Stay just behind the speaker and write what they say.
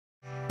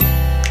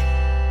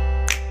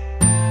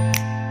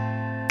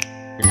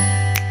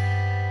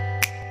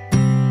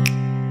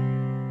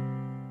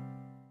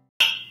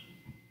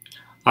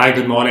Hi,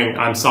 good morning.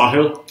 I'm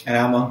Sahil. And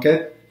I'm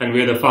Ankit. And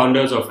we're the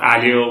founders of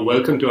AllyO.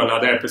 Welcome to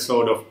another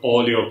episode of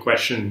All Your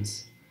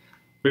Questions.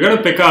 We're going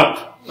to pick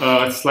up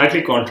a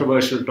slightly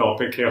controversial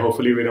topic here.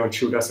 Hopefully we don't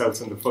shoot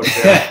ourselves in the foot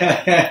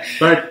there.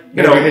 But,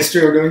 you know, a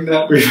history of doing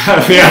that. We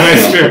have a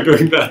history of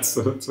doing that.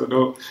 So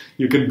no,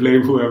 you can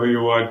blame whoever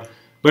you want.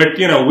 But,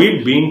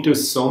 we've been to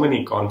so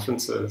many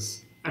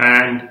conferences.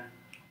 And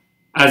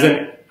as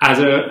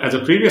a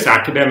previous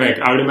academic,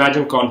 I would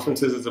imagine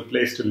conferences as a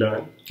place to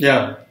learn.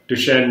 Yeah. To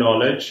share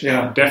knowledge,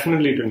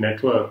 definitely to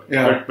network,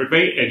 but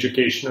very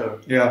educational.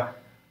 Yeah.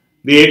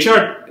 The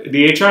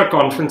HR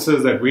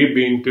conferences that we've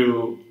been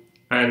to,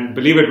 and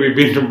believe it, we've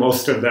been to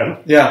most of them.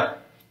 Yeah.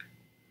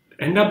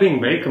 End up being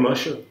very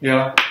commercial.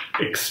 Yeah.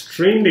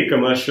 Extremely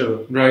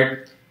commercial.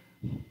 Right.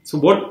 So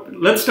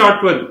let's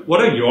start with, what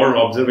are your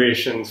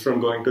observations from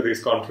going to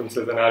these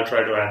conferences, and I'll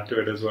try to add to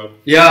it as well.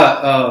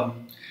 Yeah.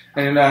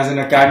 And as an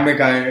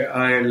academic,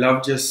 I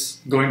love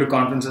just going to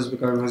conferences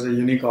because it was a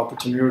unique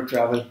opportunity to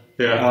travel.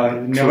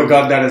 Yeah, never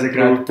got that as a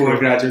poor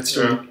graduate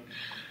student.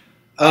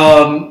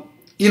 Yeah.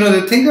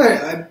 The thing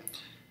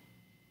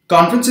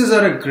conferences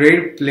are a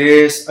great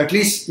place, at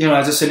least,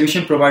 as a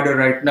solution provider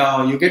right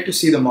now, you get to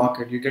see the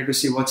market, you get to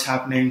see what's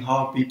happening,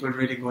 how people are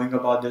really going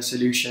about their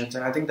solutions.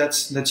 And I think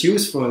that's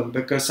useful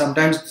because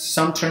sometimes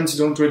some trends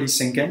don't really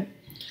sink in.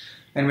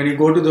 And when you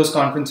go to those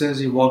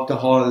conferences, you walk the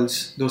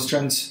halls, those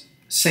trends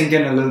sink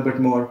in a little bit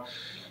more.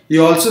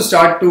 You also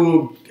start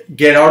to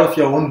get out of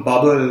your own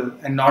bubble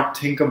and not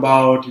think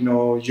about,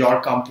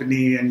 your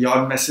company and your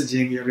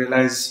messaging. You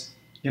realize,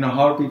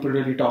 how are people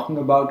really talking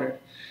about it?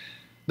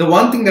 The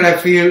one thing that I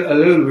feel a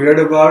little weird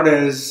about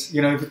is,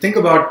 if you think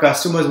about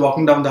customers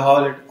walking down the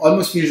hall, it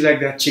almost feels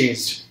like they're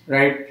chased,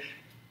 right?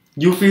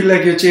 You feel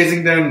like you're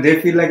chasing them. They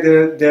feel like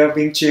they're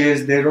being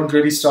chased. They don't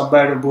really stop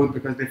by the booth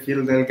because they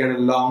feel they'll get a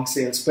long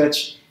sales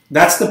pitch.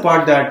 That's the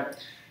part that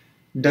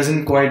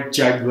doesn't quite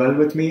jive well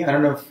with me. I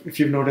don't know if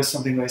you've noticed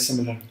something very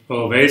similar.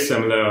 Oh, very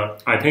similar.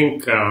 I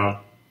think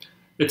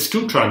it's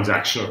too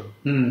transactional.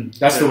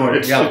 That's the word.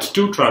 It's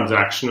too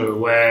transactional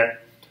where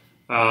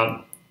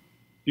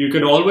you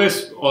can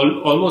almost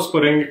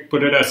put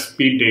it as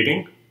speed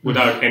dating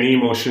without any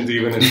emotions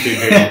even in speed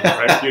dating.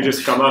 Right? You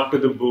just come up to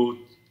the booth,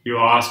 you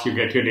ask, you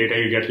get your data,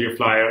 you get your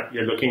flyer,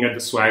 you're looking at the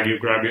swag, you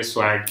grab your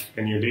swag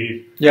and you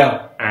leave.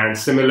 Yeah. And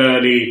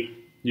similarly,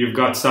 you've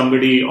got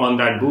somebody on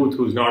that booth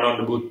who's not on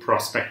the booth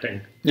prospecting,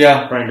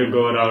 trying to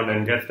go around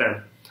and get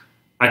them.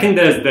 I think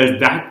there's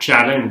that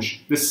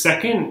challenge. The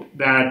second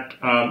that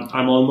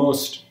I'm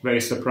almost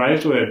very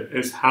surprised with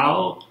is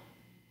how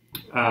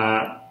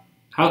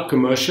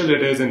commercial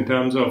it is in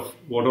terms of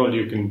what all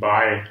you can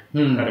buy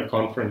at a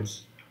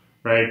conference,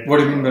 right? What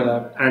do you mean by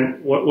that?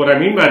 And what I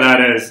mean by that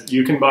is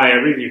you can buy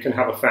you can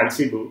have a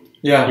fancy booth.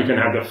 Yeah. You can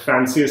have the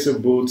fanciest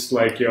of booths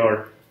like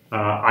your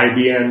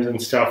IBMs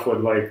and stuff with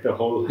like the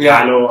whole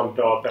halo on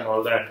top and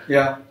all that.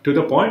 Yeah. To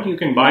the point you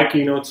can buy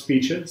keynote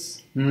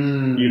speeches.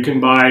 You can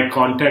buy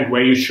content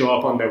where you show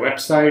up on their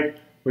website,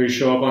 where you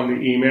show up on the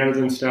emails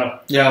and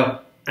stuff.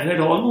 Yeah. And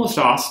it almost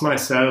asks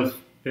myself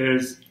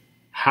is,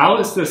 how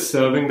is this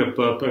serving the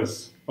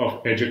purpose of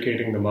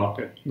educating the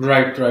market?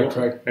 Right.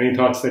 Any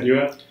thoughts that you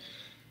have?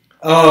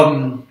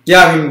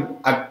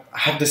 I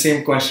have the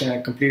same question.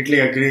 I completely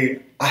agree.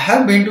 I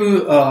have been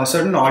to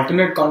certain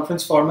alternate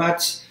conference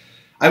formats.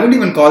 I wouldn't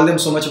even call them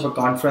so much of a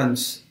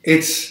conference.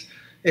 It's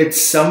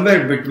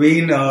somewhere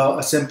between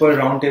a simple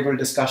roundtable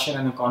discussion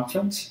and a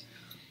conference.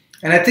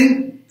 And I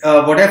think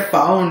what I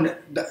found,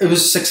 it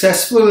was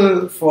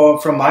successful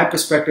from my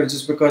perspective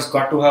just because I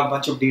got to have a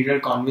bunch of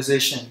detailed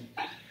conversation.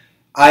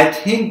 I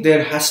think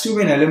there has to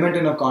be an element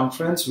in a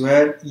conference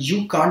where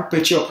you can't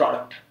pitch your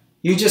product.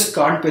 You just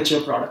can't pitch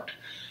your product.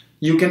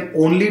 You can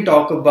only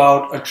talk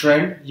about a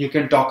trend. You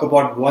can talk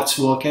about what's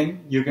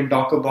working. You can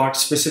talk about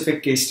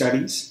specific case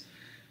studies.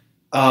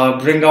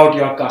 Bring out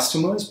your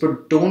customers,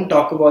 but don't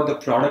talk about the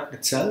product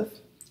itself.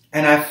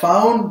 And I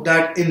found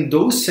that in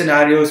those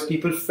scenarios,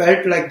 people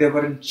felt like they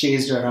weren't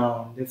chased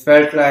around. They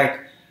felt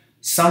like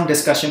some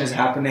discussion is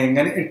happening,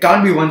 and it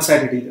can't be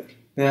one-sided either.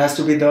 There has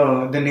to be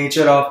the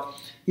nature of,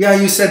 yeah,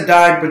 you said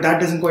that, but that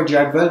doesn't quite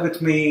jive well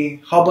with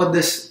me. How about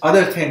this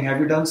other thing?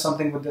 Have you done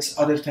something with this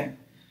other thing?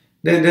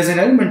 There's an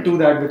element to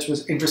that which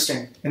was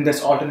interesting in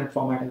this alternate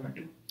format I went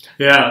to.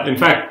 Yeah, in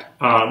fact,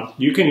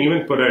 you can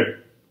even put it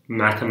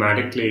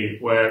mathematically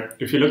where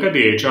if you look at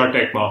the HR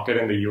tech market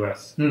in the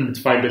US, it's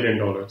 $5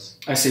 billion.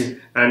 I see.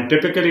 And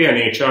typically an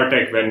HR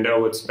tech vendor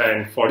would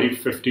spend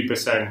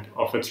 40-50%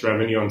 of its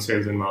revenue on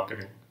sales and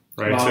marketing,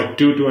 right? Wow. So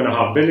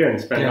 $2.5 billion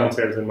spent on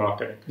sales and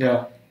marketing.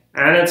 Yeah.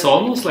 And it's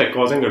almost like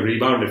causing a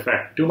rebound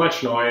effect. Too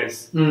much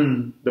noise.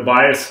 The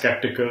buyer is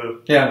skeptical.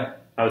 Yeah.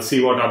 I'll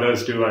see what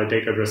others do. I'll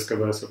take a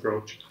risk-averse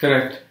approach.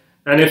 Correct.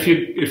 And if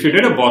you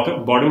did a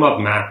bottom-up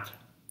math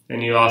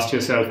and you asked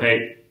yourself,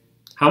 hey,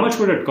 how much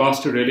would it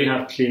cost to really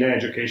have cleaner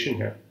education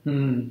here?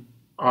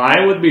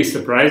 I would be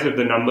surprised if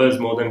the number is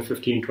more than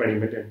 15-20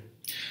 million.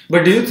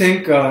 But do you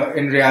think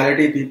in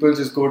reality people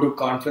just go to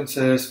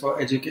conferences for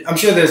education? I'm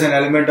sure there's an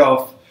element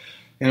of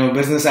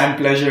business and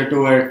pleasure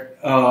to it.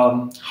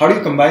 How do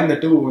you combine the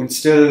two and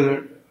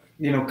still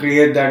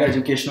create that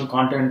educational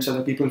content so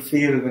that people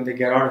feel when they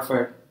get out of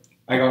it,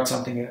 I got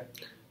something here?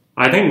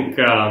 I think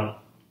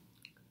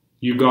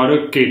you got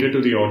to cater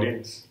to the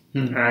audience.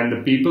 And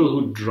the people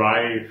who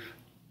drive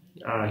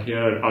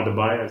here are the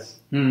buyers.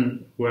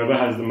 Whoever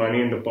has the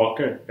money in the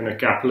pocket in a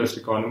capitalist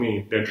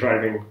economy, they're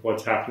driving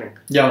what's happening.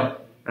 Yeah.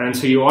 And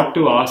so you ought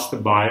to ask the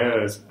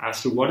buyers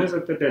as to what is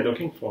it that they're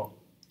looking for.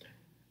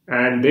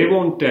 And they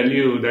won't tell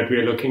you that we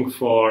are looking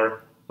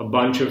for a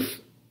bunch of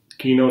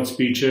keynote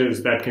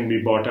speeches that can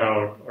be bought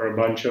out or a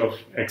bunch of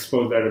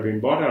expos that have been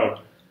bought out,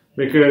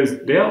 because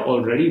they are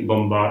already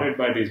bombarded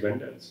by these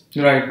vendors.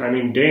 Right. I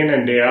mean, day in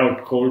and day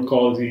out, cold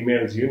calls,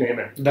 emails, you name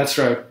it. That's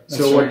right.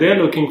 What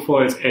they're looking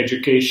for is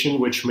education,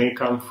 which may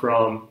come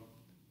from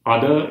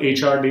other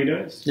HR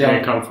leaders,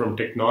 may come from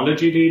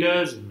technology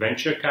leaders,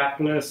 venture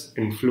capitalists,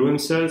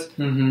 influencers,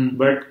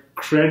 but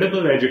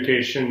credible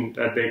education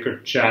that they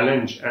could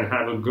challenge and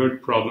have a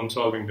good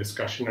problem-solving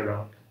discussion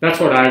around. That's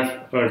what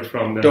I've heard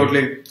from them.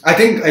 Totally. I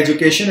think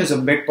education is a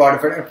big part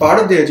of it. And part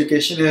of the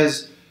education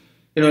is,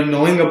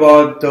 knowing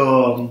about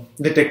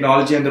the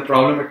technology and the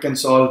problem it can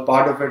solve.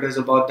 Part of it is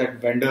about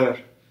that vendor.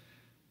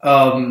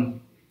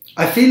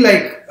 I feel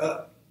like,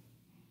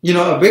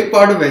 a big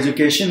part of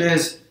education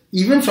is,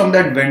 even from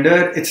that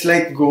vendor, it's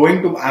like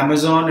going to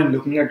Amazon and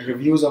looking at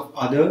reviews of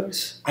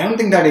others. I don't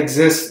think that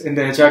exists in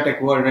the HR tech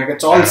world, right?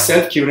 It's all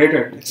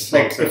self-curated. It's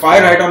like, if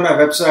I write on my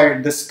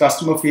website, this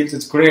customer feels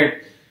it's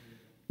great,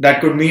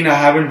 that could mean I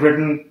haven't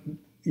written,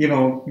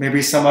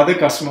 maybe some other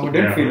customer who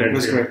didn't feel it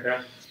was great.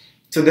 Yeah.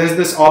 So there's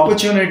this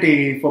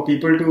opportunity for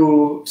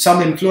people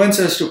some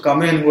influencers to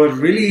come in who are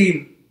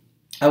really,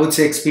 I would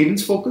say,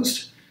 experience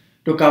focused,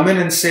 to come in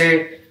and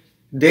say,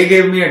 they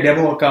gave me a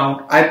demo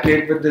account, I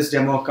played with this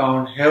demo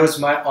account, here's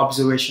my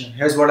observation,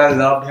 here's what I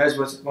loved, here's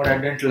what I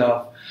didn't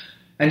love.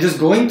 And just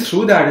going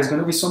through that is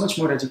going to be so much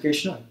more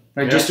educational,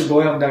 right? Just to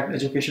go on that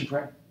education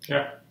track.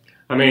 Yeah.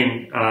 I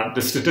mean,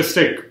 the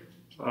statistic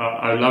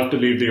I'd love to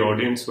leave the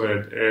audience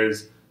with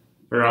is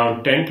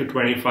around 10 to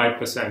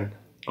 25%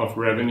 of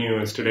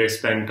revenue is today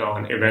spent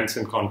on events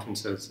and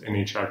conferences in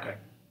HR tech.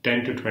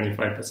 10 to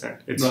 25%.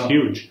 It's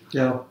huge.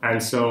 Yeah.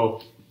 And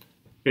so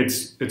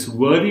it's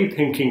worthy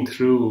thinking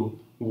through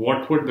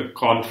what would the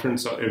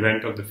conference or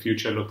event of the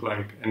future look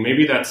like. And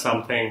maybe that's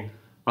something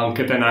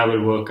Ankit and I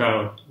will work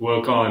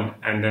on,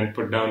 and then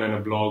put down in a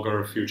blog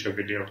or a future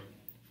video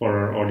for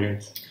our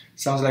audience.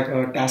 Sounds like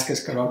our task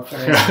is cut out for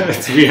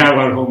us. We have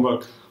our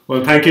homework.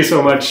 Well, thank you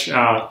so much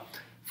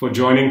for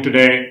joining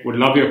today. Would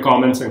love your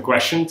comments and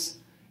questions,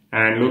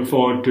 and look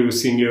forward to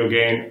seeing you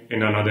again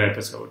in another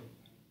episode.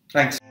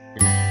 Thanks.